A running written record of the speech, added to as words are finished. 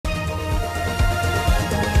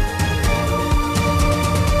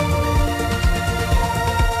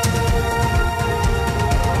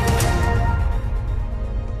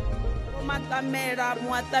Mafhamera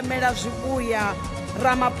muatamela zwibuya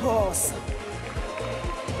Ramaphosa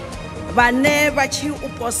vane vachi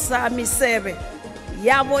uposa miseve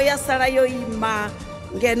yavo ya sala yo ima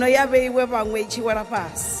ngeno ya veiwe vamwe ichiwela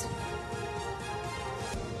fasi.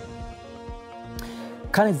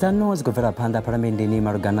 Khale dzano zikubvera phanḓa phalamendeni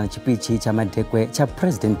malugana na tshipichi tsha madekwe tsha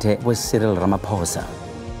President Vho Cyril Ramaphosa.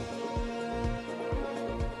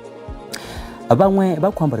 Vhaṅwe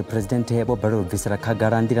vha khou amba uri President vho balelwa u bvisela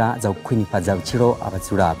khagala nḓila dza u khwinifhadza vhutshilo ha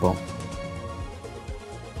vhadzulapo.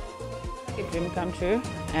 A dream come true,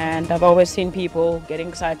 and I've always seen people getting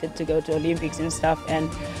excited to go to Olympics and stuff, and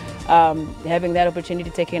having that opportunity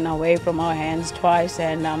taken away from our hands twice,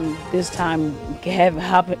 and this time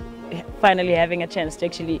finally having a chance to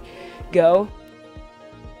actually go.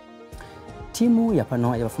 Timu ya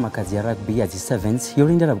pano ya vhafumakadzi ya rugby ya Sevens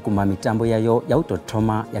yolindela vhukuma mitambo yayo ya u tou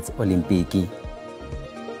thoma ya dzi Olimpiki.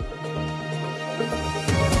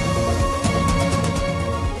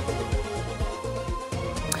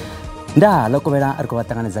 Nda lokovela ari khou vha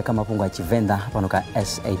ṱanganedza kha mafhungo a Tshivenda pano ka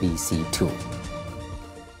SABC 2.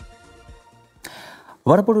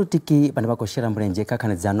 Vhorapolitiki vhane vha khou shela mulenzhe kha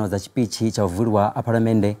khanedzano dza tshipichi tsha u vuliwa a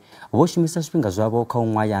phalamennde vho shumisa zwifhinga zwavho kha u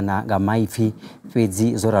ṅwayana nga maipfi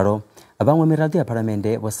fhedzi zwo ralo vhaṅwe miraḓo ya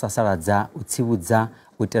phalamennde vho sasaladza u tsivhudza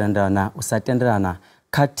u tendelana u sa tendelana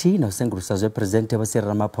khathihi na u sengulusa zwe President Vho Cyril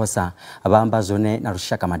Ramaphosa vha amba zwone na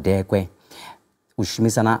lushaka madekwe u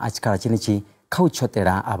shumisana a tshikhala tshenetshi kha u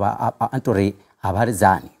tshoṱela a tori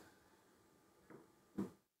havhaledzani.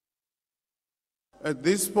 At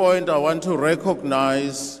this point, I want to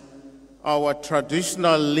recognize our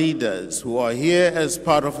traditional leaders who are here as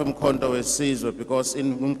part of Umkhonto weSizwe, because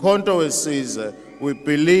in Umkhonto weSizwe, we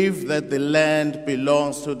believe that the land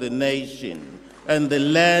belongs to the nation and the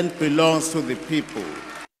land belongs to the people.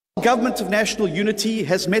 Government of National Unity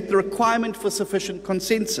has met the requirement for sufficient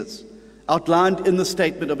consensus outlined in the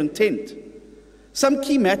Statement of Intent. Some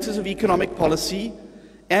key matters of economic policy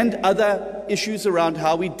and other issues around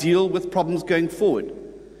how we deal with problems going forward.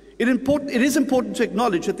 It is important to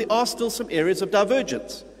acknowledge that there are still some areas of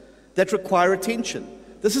divergence that require attention.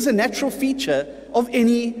 This is a natural feature of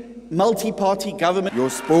any multi-party government. You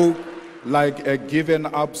spoke like a given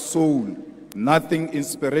up soul. Nothing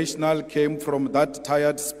inspirational came from that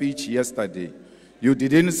tired speech yesterday. You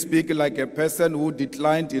didn't speak like a person who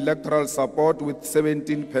declined electoral support with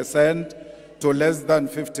 17% to less than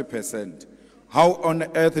 50%. How on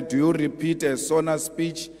earth do you repeat a Sona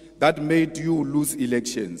speech that made you lose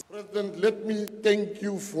elections? President, let me thank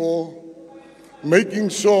you for making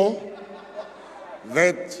sure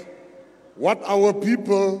that what our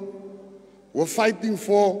people were fighting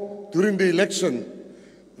for during the election,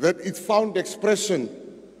 that it found expression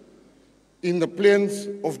in the plans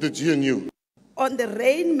of the GNU. On the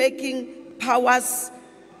rain-making powers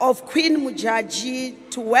of Queen Mujaji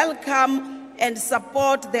to welcome and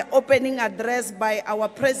support the opening address by our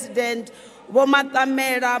President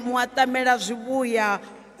Vomatamela Muatamela Zwibuya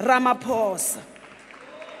Ramaphosa.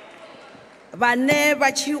 Vane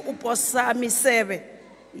vachi uposa miseve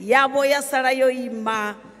yavo ya sala yo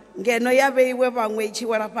ima ngeno ya veiwe vamwe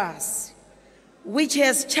ichiwela fasi, which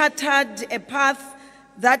has chartered a path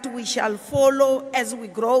that we shall follow as we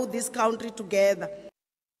grow this country together.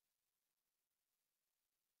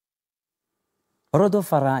 Rodo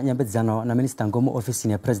fara nyambedzano na Minista Ngomu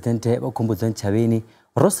ofisini ya Presidente Vho Khumbudzo Ntshavheni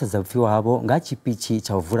ro sedza vhupfiwa havho nga tshipichi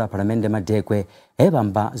tsha u vula phalamennde madekwe he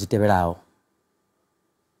vhamba zwitevhelaho.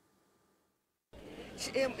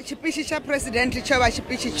 Tshipichi tsha President tsho vha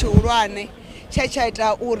tshipichi tshihulwane tsha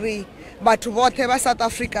ita uri batho vhoṱhe vha South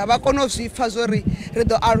Africa vha kone u zwipfa zwori ri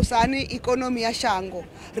ḓo alusa hani ikonomi ya shango,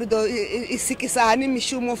 ri ḓo isikisa hani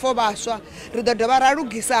mishumo for vhaswa, ri ḓo dovha ra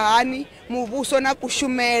lugisa hani muvhuso na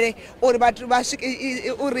kushumele uri vhathu vha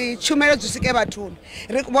swike uri tshumelo dzi swike vhathuni.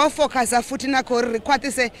 Ri vho focusa futhi na kho ri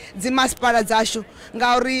khwaṱhise dzi masipala dzashu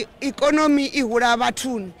ngauri ikonomi I hula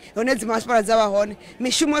vhathuni hone dzi masipala dza vha hone,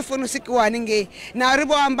 mishumo I funa u sikiwa haningei na ri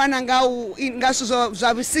vho amba na nga zwithu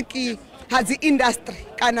zwa vhusiki ha dzi industry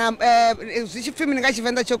kana zwi tshi pfhi mini nga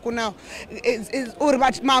Tshivenda tsho kunaho uri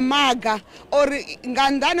vhathu mamaga uri nga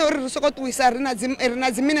ndane uri ri soko ṱuwisa ri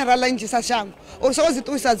na dzi mineral nnzhi sa shango uri soko dzi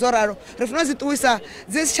ṱuwisa dzo ralo ri funa dzi ṱuwisa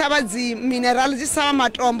dzi si tshavha dzi mineral dzi sa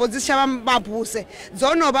matombo dzi si tshavha mabuse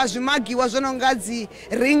dzo no vha zwimagiwa zwo no nga dzi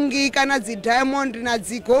ringi kana dzi diamond na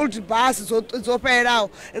dzi gold bars dzo fhelelaho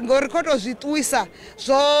ngori kho to zwi ṱuwisa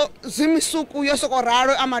zwo zwimisuku yo soko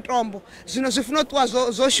ralo a matombo zwino zwi funa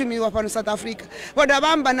ṱuwa zwo shumiwa fhano South Africa. Boda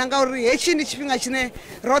vhamba na ngauri hetshi ndi tshifhinga tshine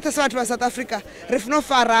roṱhe sa vhathu vha South Africa ri funa u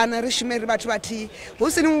farana ri shume ri vhathu vhathihi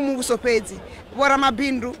hu si ni muvhuso fhedzi vho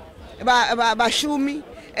ramabindu vhashumi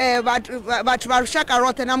vhathu vha lushaka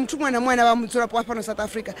roṱhe na muthu muṅwe na muṅwe na vha mudzulapo wa fhano South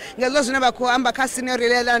Africa ngezwo zwine vha khou amba kha scenario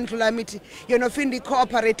ya Nthulamiti yo no pfi ndi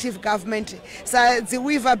cooperative government sa dzi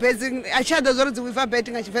weaver beds a tshi ḓo zwo dzi weaver bed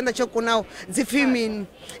nga Tshivenda tsho kunaho dzi pfi mini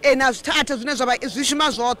na zwithathe zwine zwa vha zwi shuma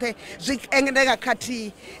zwoṱhe zwi engedeka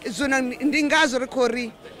khathihi zwino ndi ngazwo ri khou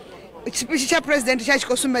ri tshipishi tsha president tsha tshi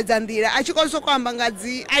khou sumbedza nḓila a tshi khou sokou amba nga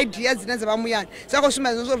dzi idea dzine dza vha muyani sa khou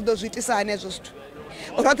sumbedza zwo ri ḓo zwi itisa hani hezwo zwithu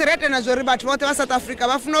roṱhe ri tenda zwo ri vhathu vhoṱhe vha South Africa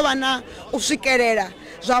vha funa u vha na u swikelela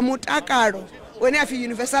zwa mutakalo when you have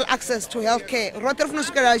universal access to healthcare roṱhe ri funa u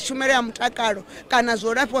swikelela tshumelo ya mutakalo kana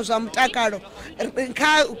zwo lafhiwa zwa mutakalo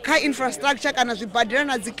kha infrastructure kana zwibadela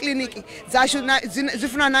na dzi kiliniki dzashu dzi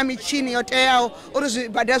funa na mitshini yo teaho uri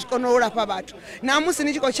zwibadela zwi kone u lafha vhathu na musi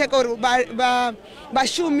ni tshi khou tsheka uri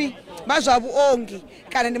vhashumi vha zwa vhuongi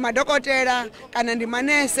kana ndi madokotela kana ndi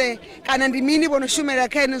manese kana ndi mini vho no shumela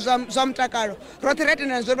kha ene zwa mutakalo roṱhe ri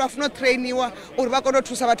tenda zwo ri vha funa u trainiwa uri vha kone u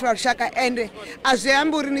thusa vhathu vha lushaka ende a zwi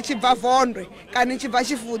ambi uri ni tshi bva Vondwe kana ni tshi bva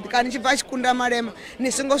Tshifudi kana ni tshi bva Tshikunda Malema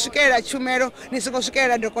ni songo swikelela tshumelo ni songo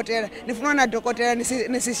swikelela dokotela ni funa na dokotela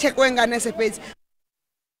ni si tshekwe nga nese fhedzi.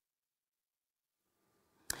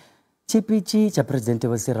 Tshipichi cha President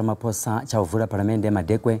Vho Cyril Ramaphosa cha u vula Phalamennde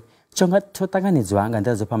Madekwe tsho ṱanganedzwa nga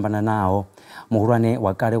nḓila dzo fhambananaho. Muhulwane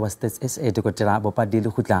wa kale wa Stats SA Dokotela Vho Padile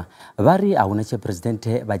Khutla vha ri a huna tshe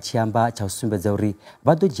Presidenthe vha tshi amba tsha u sumbedza uri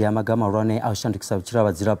vha ḓo dzhia maga mahulwane a u shandukisa vhutshilo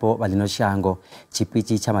ha vhadzulapo vha ḽino shango.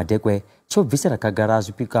 Tshipichi cha Madekwe tsho bvisela khagala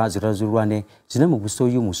zwipikwa zwihulwane zwine muvhuso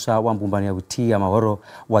uyu muswa wa mbumbano ya vhuthihi ha mahoro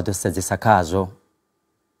wa ḓo sedzesa khazwo.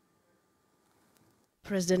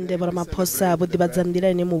 President Vho Ramaphosa vho ḓivhadza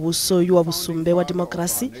nḓila ine muvhuso uyu wa vhusumbe wa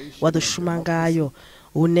demokrasi wa ḓo shuma ngayo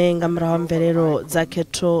hune nga murahu ha mvelelo dza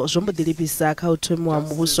khetho zwo mbo ḓi livhisa kha u thomiwa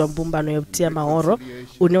muvhuso wa mbumbano ya vhuthihi ha mahoro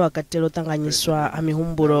une wa katela u ṱanganyiswa ha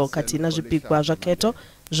mihumbulo khathihi na zwipikwa zwa khetho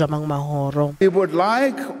zwa maṅwe mahoro. We would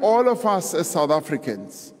like all of us as South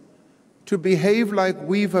Africans to behave like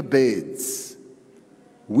weaver birds.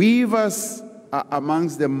 Weavers are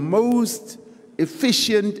amongst the most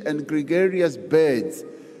efficient and gregarious birds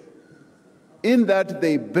in that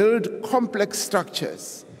they build complex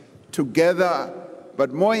structures together,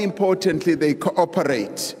 but more importantly they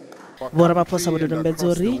cooperate. Vho Ramaphosa vho dodombedza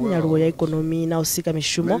uri nyaluwo ya ikonomi na u sika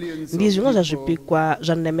mishumo ndi zwiṅwe zwa zwipikwa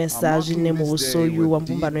zwa ndemesa zwine muvhuso uyu wa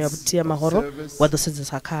mbumbano ya vhuthihi ha mahoro wa ḓo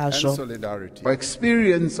sedzesa khazwo. Our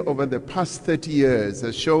experience over the past 30 years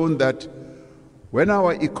has shown that when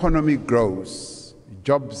our economy grows,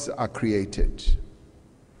 jobs are created.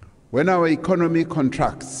 When our economy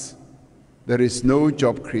contracts, there is no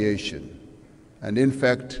job creation. And in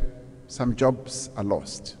fact, some jobs are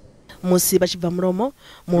lost. Musi vha tshi bva mulomo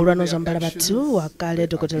muhulwane zwa mbala vhathu wa kale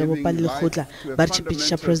Dokotela Vho Padile Khutla vha ri tshipichi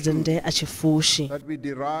cha President a tshi fushi.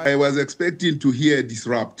 I was expecting to hear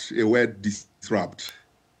disrupt, a word disrupt,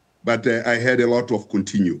 but I heard a lot of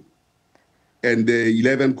continue. And the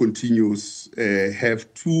 11 continues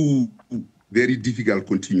have two very difficult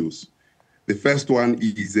continues. The first one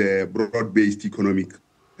is broad-based economic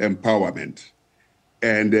empowerment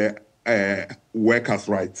and workers'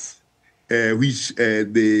 rights, which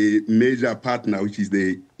the major partner, which is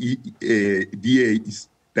the DA, is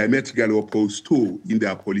diametrically opposed to in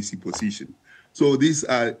their policy position. So these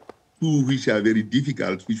are two which are very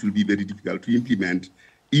difficult, which will be very difficult to implement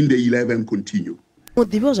in the 11 continue.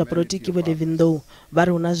 Muḓivhi wa zwa polotiki Vho David Ndou vha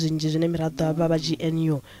ri huna zwinzhi zwine miraḓo vha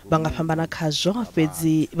GNU vha nga fhambana khazwo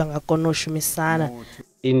fhedzi vha nga kona u shumisana.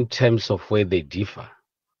 In terms of where they differ,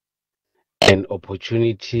 an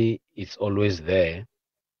opportunity is always there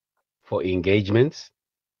for engagements,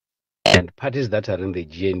 and parties that are in the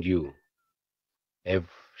GNU have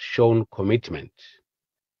shown commitment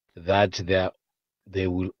that they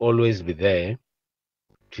will always be there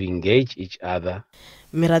to engage each other.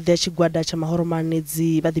 Miraḓo ya tshigwada tsha mahoro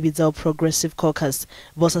manedzi vha ḓivhidzaho Progressive Caucus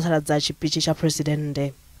vho sasaladza tshipichi tsha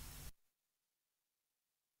Presidente.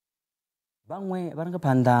 Vhaṅwe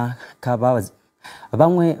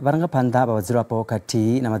vharangaphanḓa vha vhadzulapo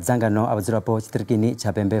khathihi na madzangano a vhadzulapo tshiṱirikini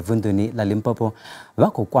tsha Pembe vunḓuni ḽa Limpopo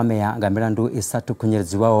vha khou kwamea nga milandu i sathu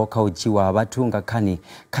khunyeledziwaho kha u dzhiwa ha vhathu nga khani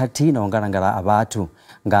khathihi na u ngalangala ha vhathu.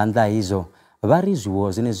 Nga nnḓa ha izwo vha ri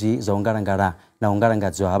zwiwo zwenezwi zwa u ngalangala na u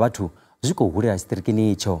ngalangadzwa ha vhathu zwi khou hulela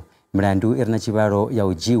tshiṱirikini itsho. Milandu i re na tshivhalo ya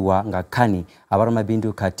u dzhiwa nga khani ha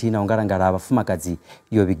vharamabindu khathihi na u ngalangala ha vhafumakadzi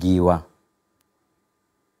yo vhigiwa.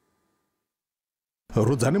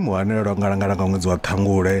 Rudzani Muhanelwa ngalangala nga ṅwedzi wa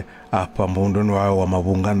Ṱhangule afha muvhunduni wawe wa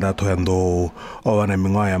Mavhunga nnḓa Thohoyandou o vha na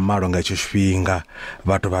miṅwaha ya malo nga hetsho tshifhinga.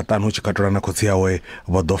 Vhathu vhaṱanu hu tshi katelwa na khotsi yawe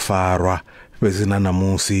vho ḓo farwa fhedzi na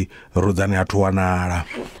ṋamusi Rudzani athu wanala.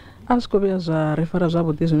 A zwi khou vhuya zwa ri fara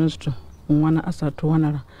zwavhuḓi zwino zwithu ṅwana a sathu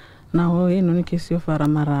wanala naho heinoni kesi yo fara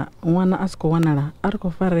mara ṅwana a si khou wanala a ri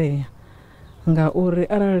khou farea ngauri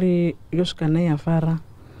arali yo swika ne ya fara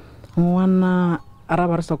ṅwana ra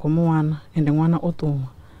vha ri sa khou mu wana ende ṅwana o ṱuwa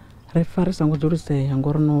ri pfa ri songo dzulisea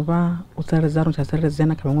ngori no vha u tsireledza ri tsha tsireledzea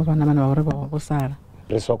na kha vhaṅwe vhana vhane vha vha ri vho sala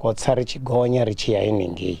ri sokou tsa ri tshi gonya ri tshi ya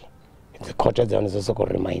henengei dzi khothe dza hone dzo sokou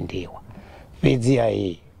rimaindiwa fhedziha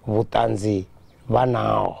vhuṱanzi vha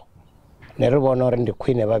naho ne ri vhona uri ndi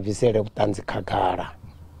khwine vha bvisele vhuṱanzi khagala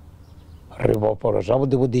ri vhofholo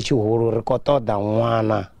zwavhuḓi tshihulu ri khou ṱoḓa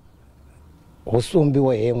ṅwana hu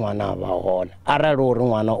sumbiwe he ṅwana a vha hone arali uri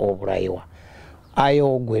ṅwana o vhulaiwa a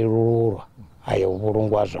yo gwelululwa a yo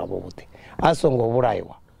vhulungwa zwavhuḓi a songo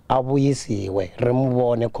vhulaiwa a vhuyisiwe ri mu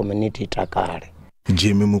vhone community takale.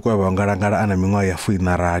 Jimmy Mukwevho wa Ngalangala ana miṅwaha ya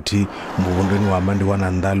 46 muvhunduni wa Mandiwa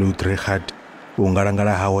na Ndalu Utrecht. U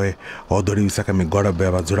ngalangala hawe ho ḓo livhisa kha migwalabo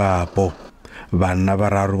ya vhadzulapo. Vhanna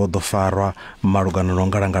vhararu vho ḓo farwa malugana no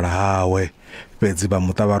ngalangala hawe fhedzi vha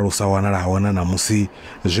muṱa vha ri u sa wanala hawana na musi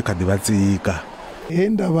zwi kha ḓi vha tsika. He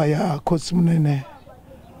ndavha ya khotsimunene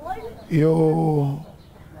yo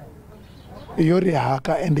ri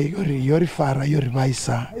haka ende yo ri fara yo ri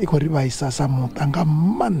vhaisa i khou ri vhaisa sa muṱa nga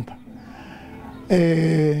maanḓa.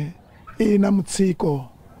 I na mutsiko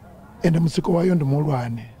ende mutsiko wayo ndi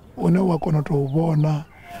muhulwane une wa kona u tou vhona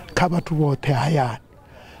kha vhathu vhoṱhe hayani.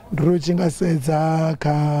 Ndi ri tshi nga sedza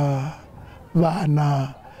kha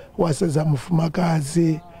vhana wa sedza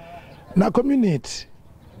mufumakadzi na community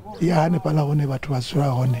ya hanefhaḽa hune vhathu vha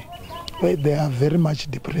dzula hone they are very much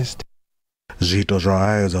depressed. Zwiito zwa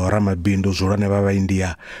hayo dza ramabindu zwihulwane vha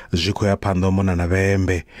vhaindia zwi khou ya phanḓa u mona na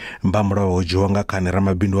vhembe mbamula ho dzhiwa nga khani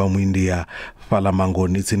ramabindu wa muindia fhaḽa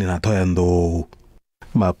mangoni tsini na Thohoyandou.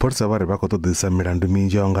 Mapholisa vha ri vha khou ṱoḓisa milandu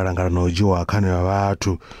minzhi ya u ngalangala na u dzhiwa khani ya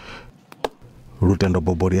vhathu. Lutendo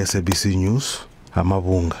Bobori ya SABC News ha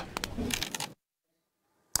Mafhungo.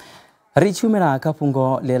 Ri tshumela kha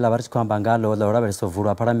fhungo ḽe ḽa vha ri tshi khou amba ngalo ḽa u lavhelesa u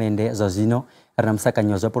vulwa phalamennde zwa zwino ri na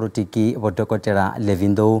musakanyi wa zwa polotiki vho Dokotela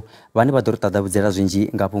Levinḓou vhane vha ḓo ri ṱaḓabudzela zwinzhi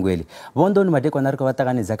nga fhungo heḽi. Vho Nḓoni madekwana ri khou vha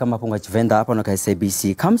ṱanganedza kha mafhungo a Tshivenda fhano kha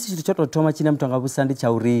SABC. Kha musi tshithu tsho tou thoma tshine muthu anga vhudzisa ndi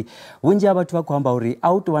tsha uri vhunzhi ha vhathu vha khou amba uri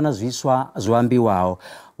a u tou vha na zwiswa zwo ambiwaho.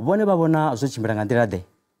 Vhone vha vhona zwo tshimbila nga nḓila ḓe?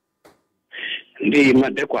 Ndi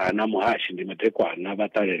madekwana muhashi ndi madekwana vha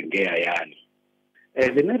ṱalele ngei hayani.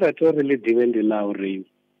 Ḽine ra tea uri ḽi ḓivhe ndi ḽa uri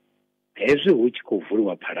hezwi hu tshi khou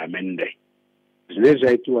vuliwa phalamennde zwine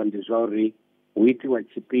zwa itiwa ndi zwa uri hu itiwa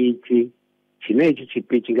tshipichi tshine hetshi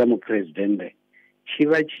tshipichi nga muphuresidennde tshi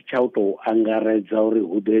vha tshi tsha u tou angaredza uri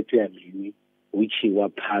hu ḓo itea mini hu tshi wa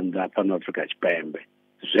phanḓa fhano Afrika Tshipembe.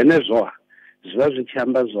 Zwenezwoha zwi vha zwi tshi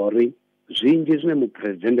amba zwa uri zwinzhi zwine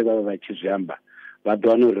muphuresidennde vha vha vha tshi zwi amba vha ḓo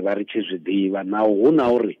wana uri vha ri tshi zwi ḓivha naho hu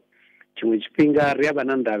na uri tshiṅwe tshifhinga ri a vha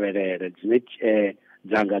na ndavhelele dzine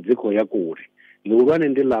dzanga dzi khou ya kule. Ḽihulwane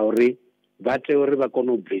ndi ḽa uri vha tea uri vha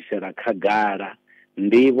kone u bvisela khagala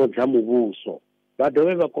nḓivho dza muvhuso vha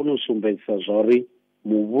dovhe vha kone u sumbedzisa zwa uri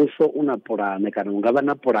muvhuso u na pulane kana u nga vha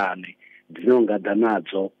na pulane dzine u nga ḓa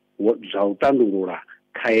nadzo zwa u tandulula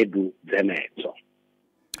khaedu dzenedzo.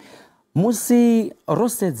 Musi ro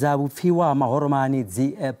sedza vhupfiwa ha mahoromani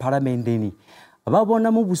dzi phalamennde vha vhona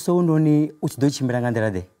muvhuso unoni u tshi ḓo tshimbila nga nḓila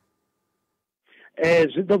ḓe?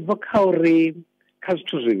 Zwi ḓo bva kha uri kha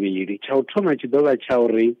zwithu zwivhili. Tsha u thoma tshi ḓo vha tsha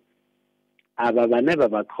uri avha vhane vha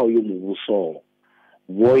vha kha uyu muvhuso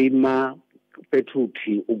vho ima fhethu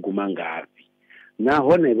huthihi u guma ngafhi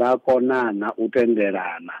nahone vha kona na u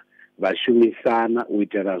tendelana vha shumisana u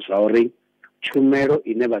itela zwa uri tshumelo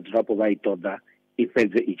ine vhadzulapo vha i ṱoḓa i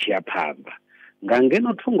fhedze i tshi ya phanḓa. Nga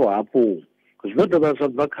ngeno thungo hafhu zwi ḓo dovha zwa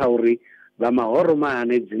bva kha uri vha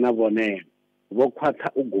mahoromani dzina vhone vho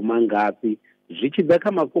khwaṱha u guma ngafhi zwi tshi ḓa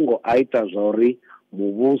kha mafhungo a ita zwa uri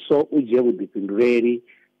muvhuso u dzhie vhuḓifhinduleli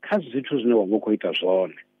kha zwithu zwine wa vha khou ita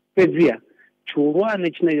zwone. Fhedziha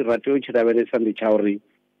tshihulwane tshine ra tea u tshi lavhelesa ndi tsha uri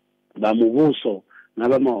vha muvhuso na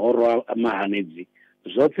vha mahoro mahanedzi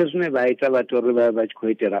zwoṱhe zwine vha ita vha tea uri vha vha tshi khou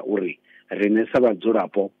itela uri riṋe sa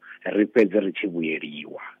vhadzulapo ri fhedze ri tshi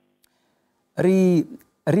vhuyeliwa.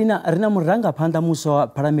 Ri na murangaphanḓa muswa wa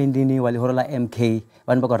phalamennde wa ḽihoro ḽa MK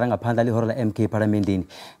vhane vha khou ranga phanḓa ḽihoro ḽa MK phalamennde.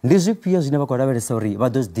 Ndi zwifhio zwine vha khou lavhelesa uri vha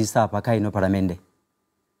ḓo zwi ḓisa hafha kha ino phalamennde?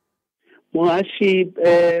 Muhashi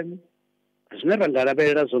zwine ra nga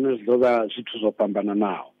lavhelela zwone zwi ḓo vha zwithu zwo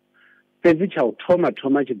fhambananaho. Fhedzi tsha u thoma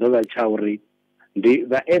tshi ḓo vha tsha uri ndi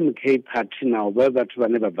vha MK party naho vha vhathu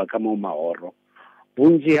vhane vha bva kha maṅwe mahoro.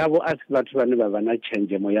 Vhunzhi havho a si vhathu vhane vha vha na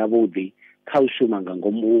tshenzhemo yavhuḓi kha u shuma nga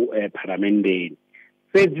ngomu phalamennde.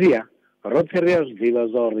 Fhedziha roṱhe ri a zwi ḓivha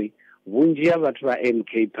zwa uri vhunzhi ha vhathu vha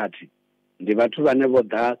MK party ndi vhathu vhane vho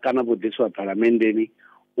ḓa kana vho ḓiswa phalamennde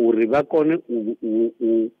uri vha kone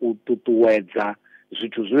u ṱuṱuwedza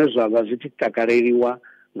zwithu zwine zwa vha zwi tshi takaleliwa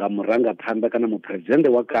nga murangaphanḓa kana muphuresidennde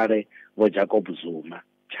wa kale Vho Jacob Zuma.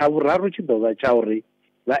 Tsha vhuraru tshi ḓo vha tsha uri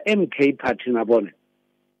vha MK party na vhone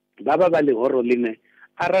vha vha vha ḽihoro ḽine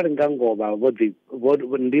arali nga ngoho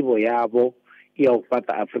vho nḓivho yavho ya u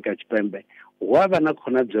fhaṱa Afrika Tshipembe hu avha na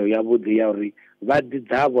khonadzeo yavhuḓi ya uri vha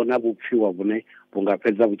ḓavho na vhupfiwa vhune vhu nga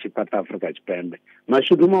fhedza vhu tshi fhaṱa Afrika Tshipembe.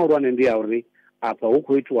 Mashudu mahulwane ndi ya uri afha hu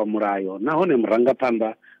khou itiwa mulayo nahone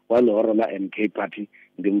murangaphanḓa wa ḽihoro ḽa MK party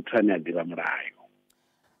ndi muthu ane a ḓivha mulayo.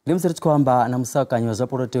 Ndi musi ri tshi khou amba na musakanyi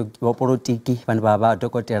wa polotiki vhane vha vha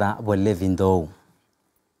Dokotela Vho Levindow.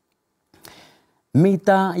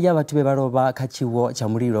 Mita ya vhathu vhe vha lovha kha tshiwo tsha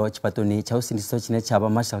mulilo tshifhaṱoni tsha u sindiso tshine tsha vha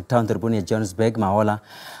Marshalltown ḓoroboni ya Johannesburg mahoḽa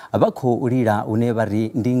vha khou lila hune vha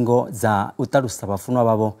ri ndingo dza u ṱalusa vhafunwa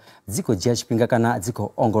vhavho dzi khou dzhia tshifhinga kana dzi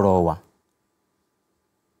khou ongolowa.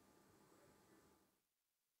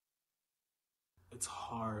 It's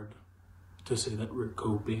hard to say that we're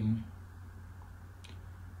coping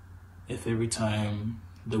if every time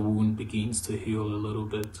the wound begins to heal a little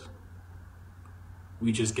bit,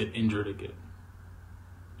 we just get injured again.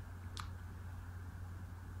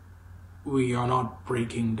 We are not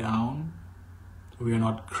breaking down, we are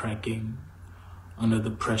not cracking under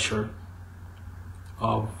the pressure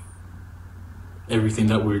of everything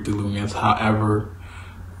that we're dealing with. However,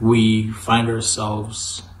 we find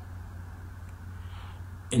ourselves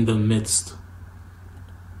in the midst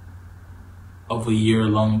of a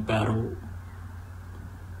year-long battle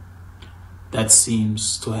that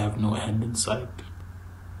seems to have no end in sight.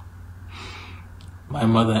 My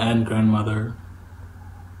mother and grandmother,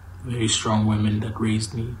 very strong women that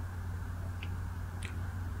raised me,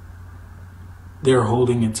 they're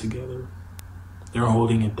holding it together. They're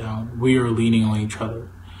holding it down. We are leaning on each other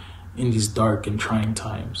in these dark and trying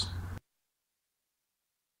times.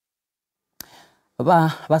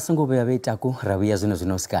 Basango vhe vhaitaku ravia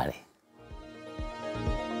zwino skale.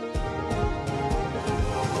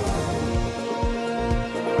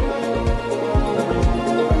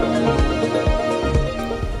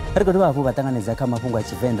 Ri khou dovha hafhu vha ṱanganedza kha mafhungo a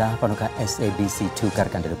Tshivenda fhano kha SABC 2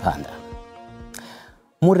 karekandele phanḓa.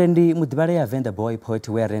 Murendi muḓivhalea Venda Boy poet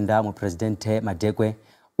we a renda muphuresidenthe Madekwe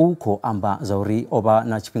u khou amba zwa uri o vha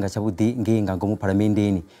na tshifhinga tshavhuḓi ngei nga ngomu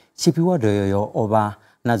phalamennde. Tshipiwa doyoyo o vha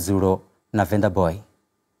na dzulo na Venda Boy.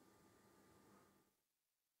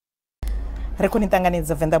 Ri khou ni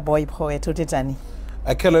ṱanganedza Venda Boy poet u titani.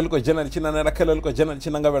 Akhelo liko jena lichinanela akhelo liko jena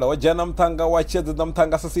lichinangavela wa jena mthanga wa chedza da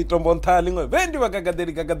mthanga sasi itombo nthali ngwe vendi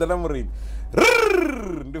vagagadela murini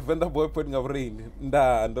ndi Venda Boy poet nga murini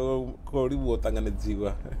ndo khou livhuwa u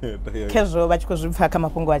ṱanganedziwa khezwo vha tshi khou zwi pfha kha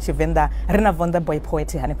mafhungo a Tshivenda ri na Venda Boy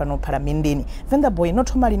poet hani fhano phalamendeni. Venda Boy no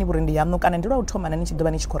thoma lini vhurendi yaṋu kana ndi lwa u thoma ni tshi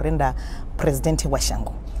ḓovha ni tshi khou renda president wa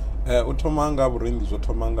shango? U thoma nga vhurendi zwo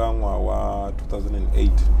thoma nga ṅwaha wa 2008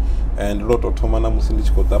 and ndo to thoma na musi ndi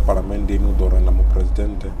tshi khou ḓa phalamendeni u ḓo renda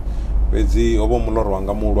muphuresidenthe fhedzi ho vha muloro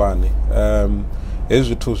wanga muhulwane. Hezwi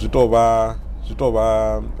zwithu zwi tou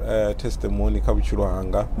vha testimony kha vhutshilo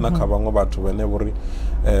hanga na kha vhaṅwe vhathu vhane vhori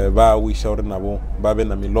vha wisha uri navho vha vhe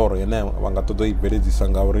na miloro yene vha nga ṱoḓa u i bveledzisa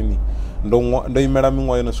nga uri ndo imela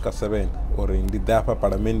miṅwaha yo no swika 7 uri ndi ḓe hafha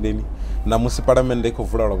phalamendeni na musi phalamennde i khou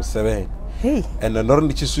vula lwa vhu7 and ndo ri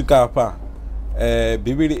ndi tshi swika hafha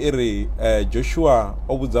Bibili iri Joshua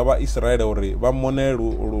o vhudza vha Israel uri vha mone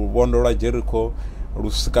luvhondo lwa Jericho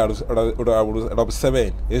lusika lwa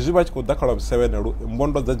vhu7 hezwi vha tshi khou ḓa kha lwa vhu7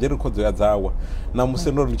 mbondo dza Jericho dzo ya dzawa na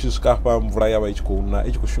musi ndo ri tshi swika hafha mvula ya vha i tshi khou na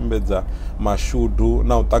i tshi khou shumbedza mashudu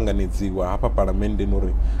na u ṱanganedziwa hafha phalamendeni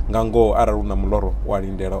uri nga ngoho arali una muloro wa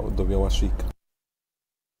lindela u ḓo vhuya wa swika.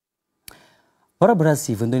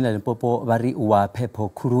 Vhorabulasi vunḓuni ḽa Limpopo vha ri wa phepho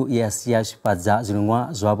khulu ya sia zwifhadza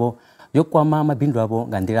zwiliṅwa zwavho yo kwama mabindu avho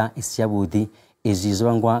nga nḓila i si yavhuḓi. Izwi zwo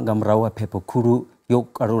vhangwa nga murahu ha phepho khulu yo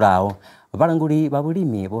kalulaho. Vhalanguli vha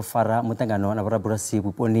vhulimi vho fara muṱangano na vhorabulasi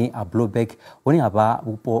vhuponi ha Blueberg hune ha vha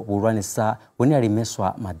vhupo vhuhulwanesa hune ha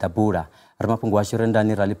limeswa maḓabula. Ramafhungo washu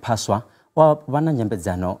Rendani Raliphaswa wa vha na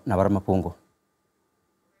nyambedzano na vharamafhungo.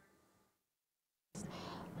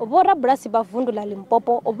 Vhorabulasi vha vundu ḽa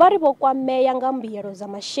Limpopo vha ri vho kwamea nga mbuyelo dza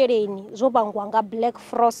masheleni zwo vhangwa nga Black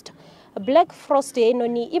Frost. Black Frost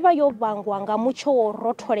heinoni iva yo vhangwa nga mutsho wo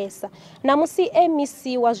rotholesa na musi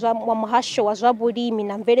MEC wa muhasho wa zwa vhulimi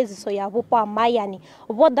na mveledziso ya vhupo ha mahayani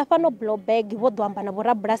vho ḓa fhano Blueberg vho ḓo amba na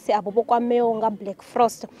vhorabulasi avho vho kwameaho nga Black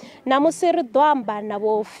Frost na musi ri ḓo amba na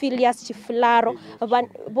vho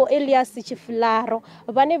Elias Tshifularo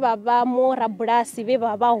vhane vha vha morabulasi vhe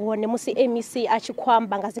vha vha hone musi MEC a tshi khou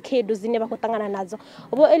amba nga dzikhaedu dzine vha khou ṱangana nadzo.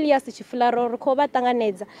 Vho Elias Tshifularo ri khou vha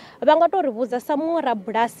ṱanganedza vha nga tou ri vhudza sa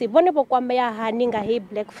morabulasi vhone kwamea hani nga hei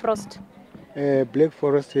Black Frost? Black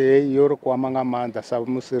Forest heyi yo ri kwama nga maanḓa sa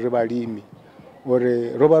musi ri vhalimi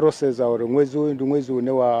uri ro vha ro sedza uri ṅwedzi uyu ndi ṅwedzi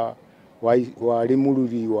une wa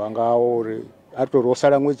limululiwa ngawo uri a tori ho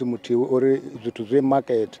sala ṅwedzi muthihi uri zwithu zwi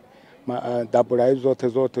market ḓabula hezwi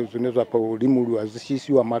zwoṱhe zwine zwa khou limuliwa zwi tshi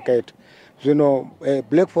isiwa market. Zwino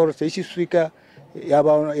Black Forest i tshi swika ya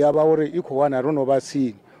vha uri i khou wana ro no vha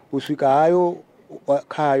tsini u swika hayo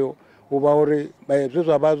khayo u vha uri zwe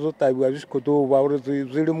zwa vha zwo ṱavhiwa zwi tshi khou ḓo vha uri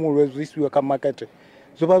zwi limulwe zwi isiwe kha makete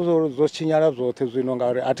zwi vha zwo tshinyala zwoṱhe zwino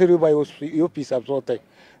ngauri a thi ri vha yo fhisa zwoṱhe.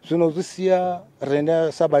 Zwino zwi sia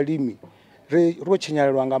rine sa vhalimi ro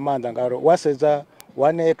tshinyalelwa nga maanḓa ngauri wa sedza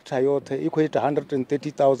 1 hectare yoṱhe i khou ita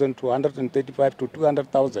 130,000 to 135 to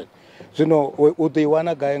 200,000. Zwino u ḓo i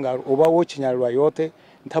wana gai ngauri u vha wo tshinyalelwa yoṱhe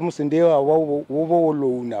nthamusi ndi wo vha wo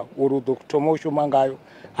louna uri u ḓo thoma u shuma ngayo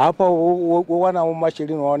hafha wo wana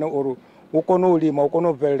masheleni wane uri u kone u lima u kone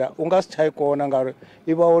u bvelela u nga si tsha i kona ngauri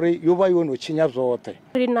i vha uri yo vha yo no tshinya zwoṱhe.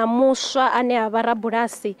 Ri na muswa ane a vha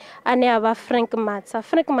rabulasi ane a vha Frank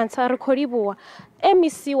Matsa ri khou livhuwa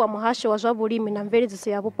MEC wa muhasho wa zwa vhulimi na mveledziso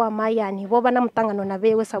ya vhupo ha mahayani vho vha na muṱangano na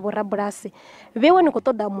vhewe sa vhorabulasi. Vhewe ni khou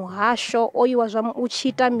ṱoḓa muhasho oyu wa zwa u tshi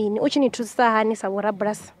ita mini u tshi ni thusa hani sa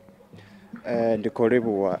vhorabulasi? Ndi khou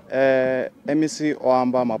livhuwa MEC o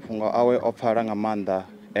amba mafhungo awe o pfala nga maanḓa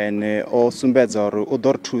ene o sumbedza uri u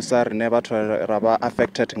ḓo ri thusa rine vhathu ra vha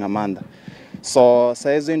affected nga maanḓa. So sa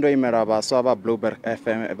hezwi ndo imela vhaswa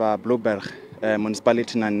vha Blueberg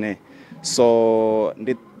municipality na nne so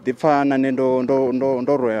ndi ḓipfa na nne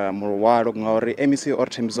ndo rwela muhwalo ngauri MEC o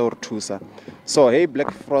ri thembisa u ri thusa. So hey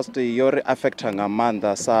Black Frost yo ri affecta nga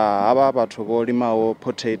maanḓa sa havha vhathu vho limaho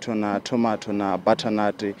potato na tomato na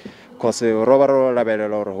butternut cause ro vha ro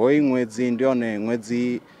lavhelela uri hoyi ṅwedzi ndi yone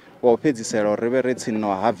ṅwedzi wa u fhedzisela uri ri vhe ri tsini na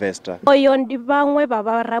u harvester. Oyo ndi vhaṅwe vha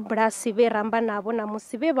vharabulasi vhe ramba navho na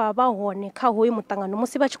musi vhe vha vha hone kha hoyu muṱangano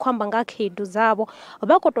musi vha tshi khou amba nga khaedu dzavho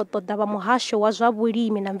vha khou tou ṱoḓa vha muhasho wa zwa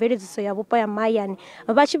vhulimi na mveledziso ya vhupo ya mahayani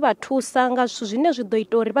vha tshi vha thusa nga zwithu zwine zwi ḓo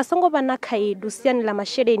ita uri vha songo vha na khaedu siani ḽa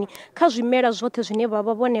masheleni kha zwimela zwoṱhe zwine vha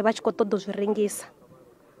vha vhone vha tshi khou ṱoḓa u zwi rengisa.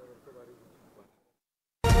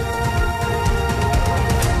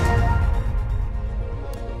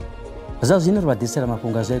 Zwa zwino ri vha ḓisela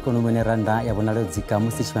mafhungo a zwa ikonomi ane rannda ya vhonala yo dzika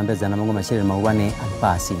musi tshi vhambedzana na maṅwe masheleni mahulwane a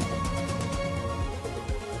ḽifhasi.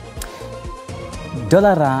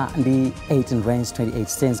 Dolara ndi 18 rands 28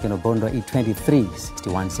 cents ngeno bondo i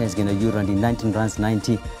 23.61 cents ngeno euro ndi 19 rands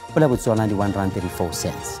 90 pula Botswana ndi 1 rand 34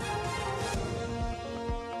 cents.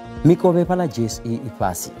 Mikovhe phala GSE i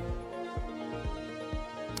fhasi.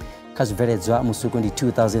 Kha zwibveledzwa musuku ndi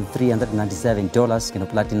 $2,397 ngeno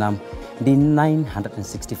platinum ndi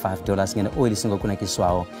 $965 ngeno oil singo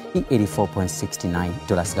kunakiswaho i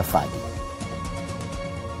 $84.69 ka fadi.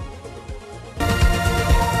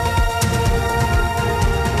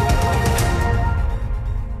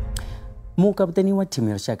 Mukaputeni wa thimu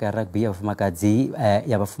ya lushaka ya rugby ya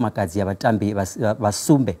vhafumakadzi ya vhatambi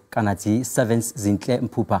vhasumbe kana dzi sevens Zintle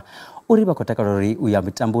Mpupha uri vha khou takalela uri u ya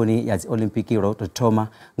mitamboni ya dzi Olimpiki lwa u tou thoma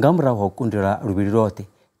nga murahu ha u kundela luvhili lwoṱhe.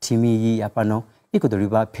 Thimu iyi ya fhano i khou ḓo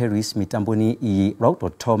livha Paris mitamboni iyi lwa u tou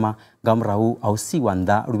thoma nga murahu ha u siwa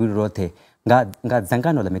nnḓa luvhili lwoṱhe nga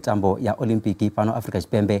dzangano ḽa mitambo ya Olimpiki fhano Afrika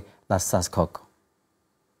Tshipembe ḽa SASCOC.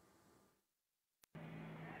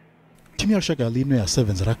 Thimu ya lushaka lino ya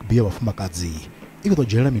sevens rugby ya vhafumakadzi i khou ḓo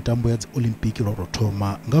dzhenela mitambo ya dzi Olimpiki lwa u tou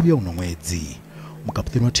thoma nga vhuya uno ṅwedzi.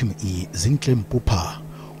 Mukaputeni wa thimu iyi Zintle Mpupha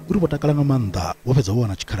uri vho takala nga maanḓa vho fhedza vho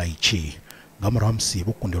wana tshikhala itshi nga murahu ha musi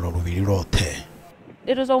vho kundelwa luvhili lwoṱhe.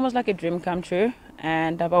 It was almost like a dream come true,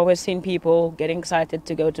 and I've always seen people getting excited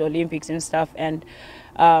to go to Olympics and stuff, and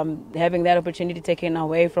having that opportunity taken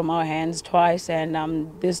away from our hands twice, and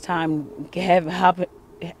this time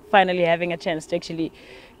finally having a chance to actually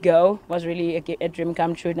go was really a dream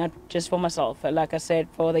come true, not just for myself, but like I said,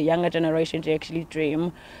 for the younger generation to actually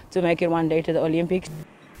dream to make it one day to the Olympics.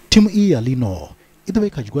 Timu iyi ya lino i ḓovha i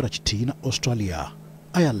kha tshigwada tshithihi na Australia,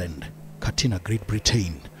 Ireland khathihi na Great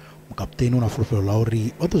Britain. Mukaputeni una fulufhelo ḽa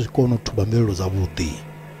uri vha ḓo zwi kona u thuba mvelelo zavhuḓi.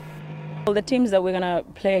 Well, the teams that we're gonna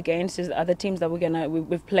play against is other teams that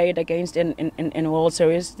we've played against in World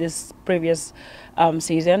Series this previous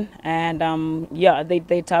season, and yeah,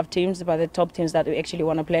 they're tough teams, but the top teams that we actually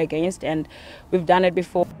want to play against, and we've done it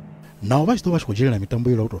before. Nao vha tshi ḓo vha tshi khou dzhenelela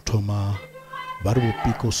mitambo i lwa u tou thoma vha ri vho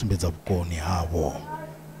pika u sumbedza vhukoni havho.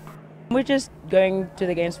 We're just going to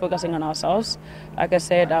the games focusing on ourselves. Like I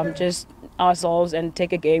said, just ourselves and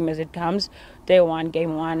take a game as it comes. Day one,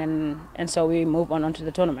 game one, and so we move on to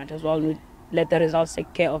the tournament as well. We let the results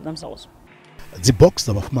take care of themselves. Dzi box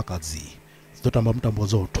za vhafumakadzi dzi ḓo tamba mutambo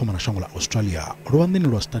wa u thoma na shango ḽa Australia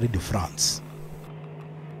lwanḓani lwa Stade de France.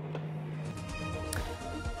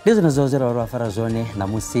 ndi zino zozera ro afara zone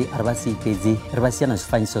namusi arabasi fedzi ribasiyana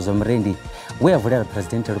zvifanyiso zomrendi we avulera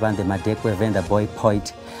president Rubande Madekwe Venda Boy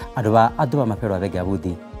Point aduva mapero avege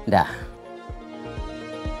avudi nda